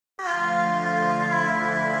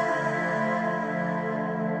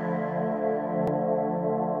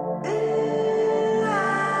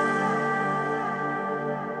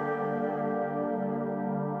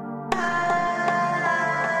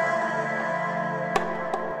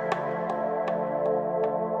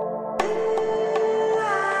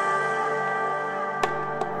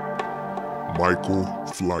Michael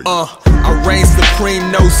Flight. I reign supreme,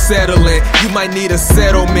 no settling. You might need a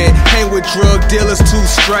settlement. Hang with drug dealers, 2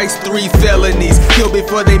 strikes, 3 felonies. Kill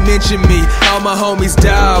before they mention me. All my homies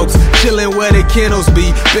dogs, chillin' where the kennels be.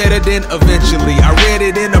 Better than eventually. I read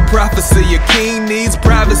it in a prophecy. A king needs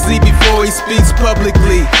privacy before he speaks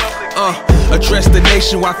publicly. Address the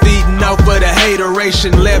nation while feeding off of the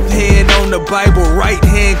hateration. Left hand on the Bible, right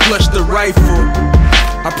hand clutch the rifle.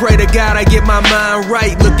 I pray to God I get my mind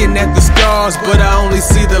right, looking at the stars, but I only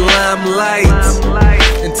see the limelight.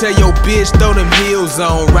 And tell your bitch throw them heels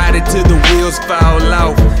on, ride it till the wheels fall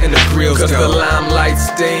out and the grills go. Cause the limelight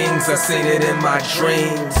stings, I seen it in my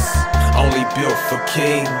dreams. Only built for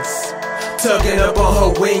kings. Tugging up on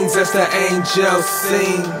her wings as the angel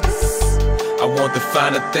sings. I want the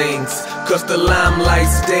finer things, cause the limelight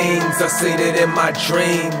stings. I seen it in my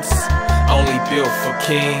dreams. Only built for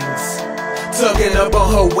kings. Tugging up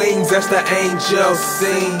on her wings as the angel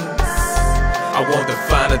sings. I want the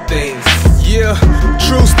finer things. Yeah,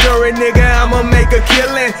 true story, nigga, I'ma make a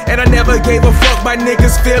killing. And I never gave a fuck by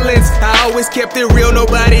niggas' feelings. I always kept it real,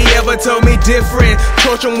 nobody ever told me different.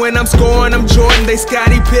 Torch 'em when I'm scoring, I'm Jordan, they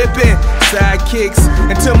Scottie Pippen. Sidekicks,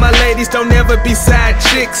 until my ladies don't ever be side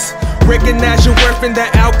chicks. Recognize your worth and the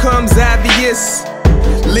outcome's obvious.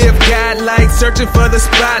 Live godlike, searching for the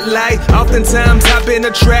spotlight. Oftentimes I've been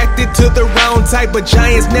attracted to the wrong type, but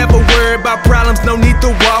giants never worry about problems, no need to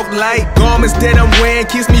walk light. Garments that I'm wearing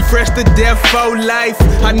keeps me fresh to death for life.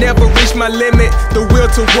 I never reach my limit, the will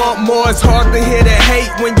to want more. It's hard to hear the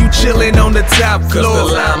hate when you chillin' on the top floor. Cause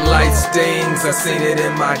the limelight stings, I seen it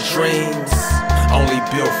in my dreams. Only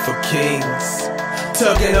built for kings.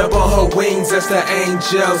 Tugging up on her wings as the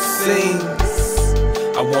angel sings.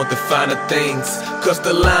 I want the finer things, cause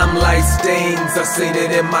the limelight stings. I seen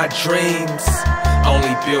it in my dreams.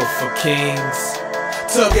 Only built for kings.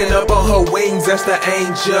 Tugging up on her wings as the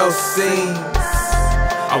angel sings.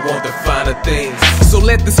 I want the finer things. So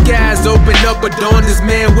let the skies open up, adorn this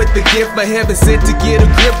man with the gift my heaven sent to get a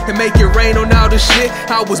grip and make it rain on all the shit.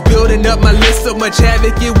 I was building up my list, so much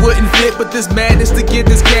havoc it wouldn't fit. But this madness to get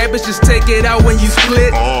this cabbage, just take it out when you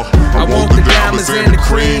split. I want the diamonds and the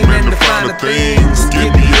cream and the finer things.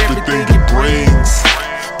 Give me everything it brings.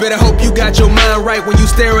 Better hope you got your mind right when you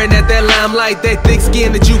staring at that limelight. That thick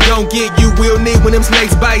skin that you gon' get, you will need when them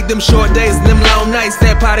snakes bite. Them short days and them long nights.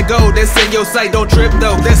 That pot of gold that's in your sight, don't trip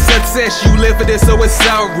though. That's success, you live for this, so it's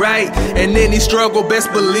alright. And any struggle,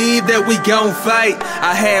 best believe that we gon' fight.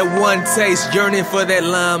 I had one taste, yearning for that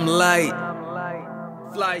limelight.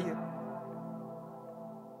 Fly it.